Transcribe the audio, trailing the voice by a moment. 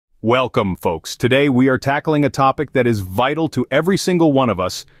Welcome, folks. Today we are tackling a topic that is vital to every single one of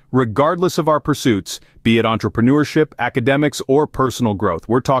us, regardless of our pursuits, be it entrepreneurship, academics, or personal growth.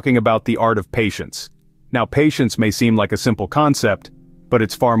 We're talking about the art of patience. Now, patience may seem like a simple concept, but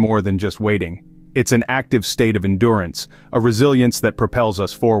it's far more than just waiting. It's an active state of endurance, a resilience that propels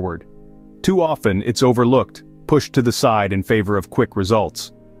us forward. Too often, it's overlooked, pushed to the side in favor of quick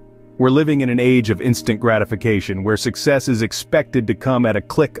results. We're living in an age of instant gratification where success is expected to come at a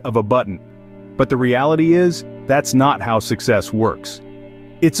click of a button. But the reality is, that's not how success works.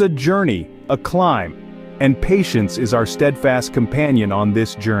 It's a journey, a climb, and patience is our steadfast companion on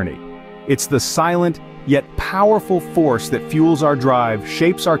this journey. It's the silent, yet powerful force that fuels our drive,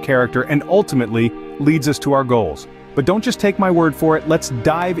 shapes our character, and ultimately leads us to our goals. But don't just take my word for it, let's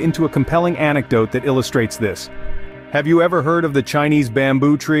dive into a compelling anecdote that illustrates this. Have you ever heard of the Chinese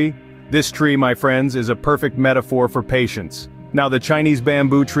bamboo tree? This tree, my friends, is a perfect metaphor for patience. Now, the Chinese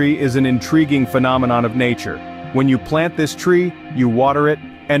bamboo tree is an intriguing phenomenon of nature. When you plant this tree, you water it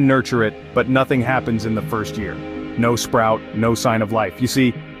and nurture it, but nothing happens in the first year. No sprout, no sign of life. You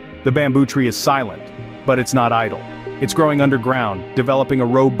see, the bamboo tree is silent, but it's not idle. It's growing underground, developing a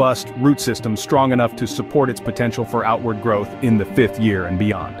robust root system strong enough to support its potential for outward growth in the 5th year and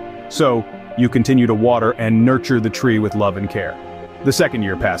beyond. So, you continue to water and nurture the tree with love and care. The 2nd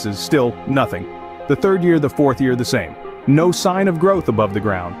year passes, still nothing. The 3rd year, the 4th year, the same. No sign of growth above the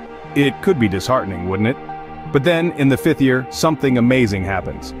ground. It could be disheartening, wouldn't it? But then, in the 5th year, something amazing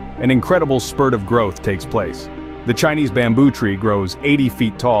happens. An incredible spurt of growth takes place. The Chinese bamboo tree grows 80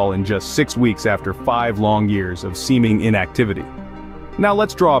 feet tall in just 6 weeks after 5 long years of seeming inactivity. Now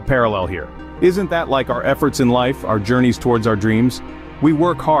let's draw a parallel here. Isn't that like our efforts in life, our journeys towards our dreams? We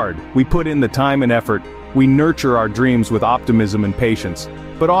work hard, we put in the time and effort, we nurture our dreams with optimism and patience,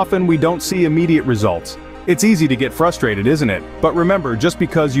 but often we don't see immediate results. It's easy to get frustrated, isn't it? But remember, just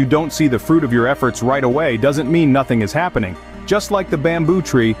because you don't see the fruit of your efforts right away doesn't mean nothing is happening. Just like the bamboo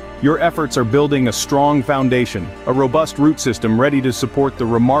tree, your efforts are building a strong foundation, a robust root system ready to support the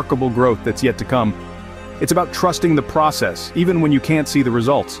remarkable growth that's yet to come. It's about trusting the process, even when you can't see the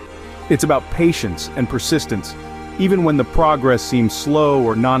results. It's about patience and persistence, even when the progress seems slow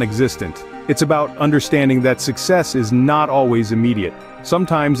or non-existent. It's about understanding that success is not always immediate.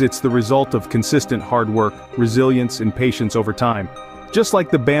 Sometimes it's the result of consistent hard work, resilience, and patience over time. Just like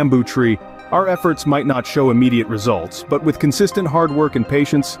the bamboo tree, our efforts might not show immediate results, but with consistent hard work and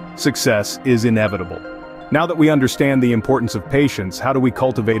patience, success is inevitable. Now that we understand the importance of patience, how do we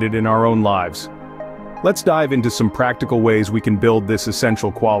cultivate it in our own lives? Let's dive into some practical ways we can build this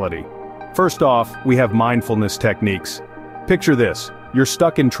essential quality. First off, we have mindfulness techniques. Picture this. You're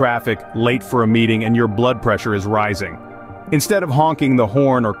stuck in traffic, late for a meeting, and your blood pressure is rising. Instead of honking the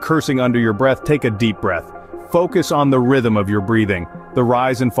horn or cursing under your breath, take a deep breath. Focus on the rhythm of your breathing, the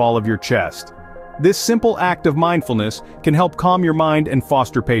rise and fall of your chest. This simple act of mindfulness can help calm your mind and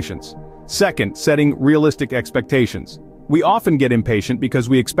foster patience. Second, setting realistic expectations. We often get impatient because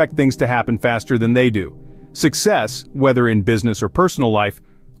we expect things to happen faster than they do. Success, whether in business or personal life,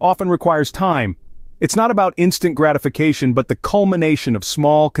 often requires time. It's not about instant gratification but the culmination of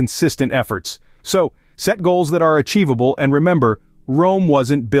small, consistent efforts. So, set goals that are achievable and remember, Rome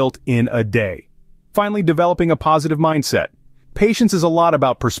wasn't built in a day. Finally, developing a positive mindset. Patience is a lot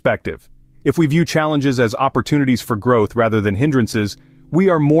about perspective. If we view challenges as opportunities for growth rather than hindrances, we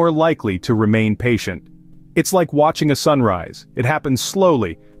are more likely to remain patient. It's like watching a sunrise. It happens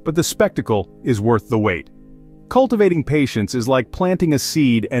slowly, but the spectacle is worth the wait. Cultivating patience is like planting a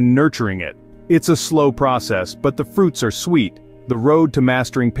seed and nurturing it. It's a slow process, but the fruits are sweet. The road to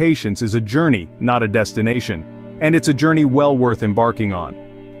mastering patience is a journey, not a destination. And it's a journey well worth embarking on.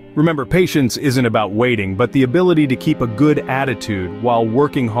 Remember, patience isn't about waiting, but the ability to keep a good attitude while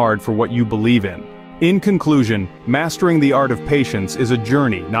working hard for what you believe in. In conclusion, mastering the art of patience is a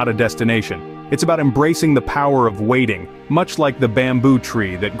journey, not a destination. It's about embracing the power of waiting, much like the bamboo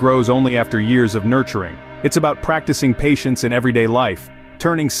tree that grows only after years of nurturing. It's about practicing patience in everyday life,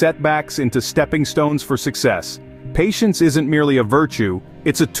 turning setbacks into stepping stones for success. Patience isn't merely a virtue,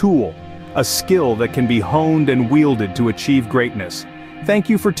 it's a tool, a skill that can be honed and wielded to achieve greatness. Thank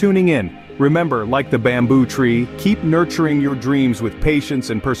you for tuning in. Remember, like the bamboo tree, keep nurturing your dreams with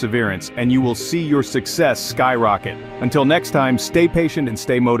patience and perseverance, and you will see your success skyrocket. Until next time, stay patient and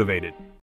stay motivated.